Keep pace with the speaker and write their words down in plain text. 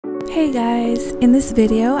Hey guys, in this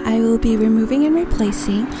video I will be removing and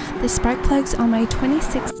replacing the spark plugs on my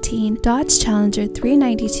 2016 Dodge Challenger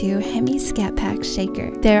 392 Hemi Scat Pack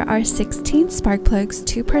Shaker. There are 16 spark plugs,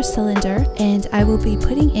 2 per cylinder, and I will be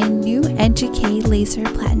putting in new NGK laser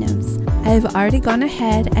platinums. I've already gone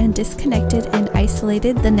ahead and disconnected and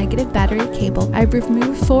isolated the negative battery cable. I've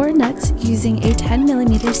removed 4 nuts using a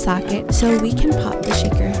 10mm socket so we can pop the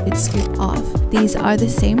shaker and scoop off. These are the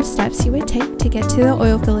same steps you would take to get to the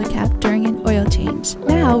oil filler cap during an oil change.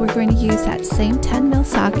 Now we're going to use that same 10mm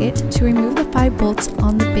socket to remove the 5 bolts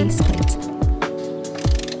on the base plate.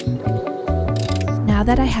 Now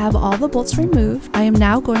that I have all the bolts removed, I am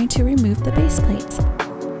now going to remove the base plate.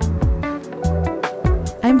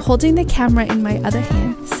 I'm holding the camera in my other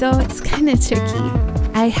hand, so it's kinda tricky.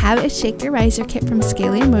 I have a shaker riser kit from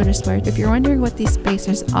Scaling Motorsport if you're wondering what these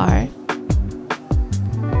spacers are.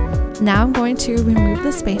 Now I'm going to remove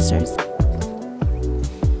the spacers.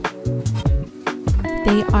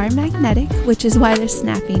 They are magnetic, which is why they're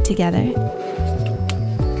snapping together.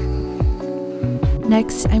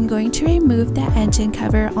 Next, I'm going to remove the engine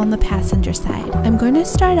cover on the passenger side. I'm going to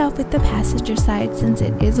start off with the passenger side since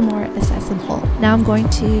it is more accessible. Now I'm going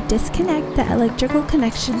to disconnect the electrical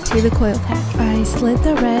connection to the coil pack. I slid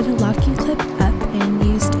the red locking clip up and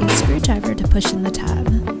used a screwdriver to push in the tab.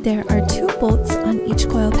 There are 2 bolts on each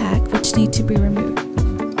coil pack which need to be removed.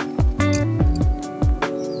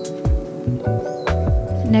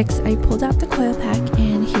 Next, I pulled out the coil pack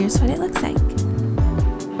and here's what it looks like.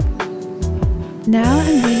 Now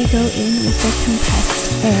I'm going to go in with the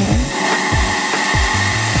compressed air.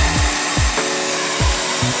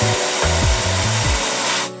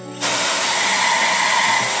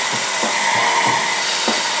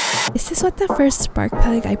 This is what the first spark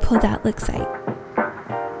plug I pulled out looks like.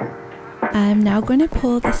 I'm now going to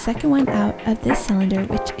pull the second one out of this cylinder,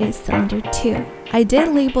 which is cylinder 2. I did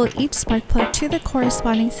label each spark plug to the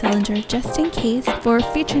corresponding cylinder just in case for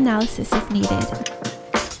future analysis if needed.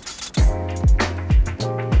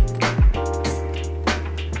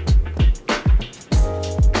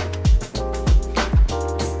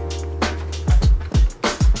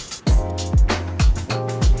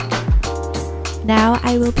 Now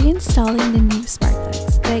I will be installing the new spark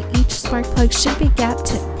plugs, but each spark plug should be gapped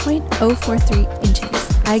to 0.043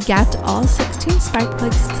 inches. I gapped all 16 spark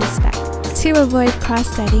plugs to spec. To avoid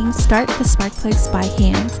cross-setting, start the spark plugs by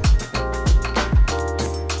hand.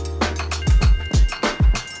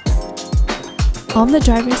 On the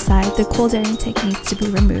driver's side, the cold air intake needs to be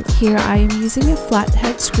removed. Here I am using a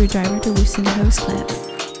flathead screwdriver to loosen the hose clamp.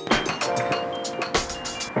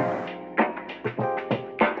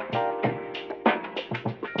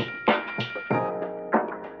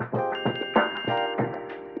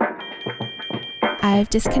 I've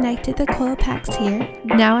disconnected the coil packs here.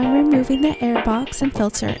 Now I'm removing the air box and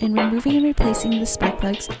filter and removing and replacing the spark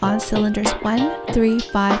plugs on cylinders 1, 3,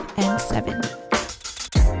 5, and 7.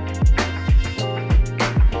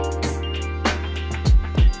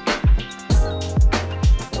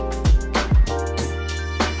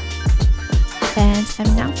 And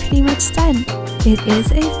I'm now pretty much done. It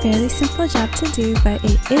is a fairly simple job to do, but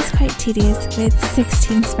it is quite tedious with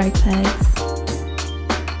 16 spark plugs.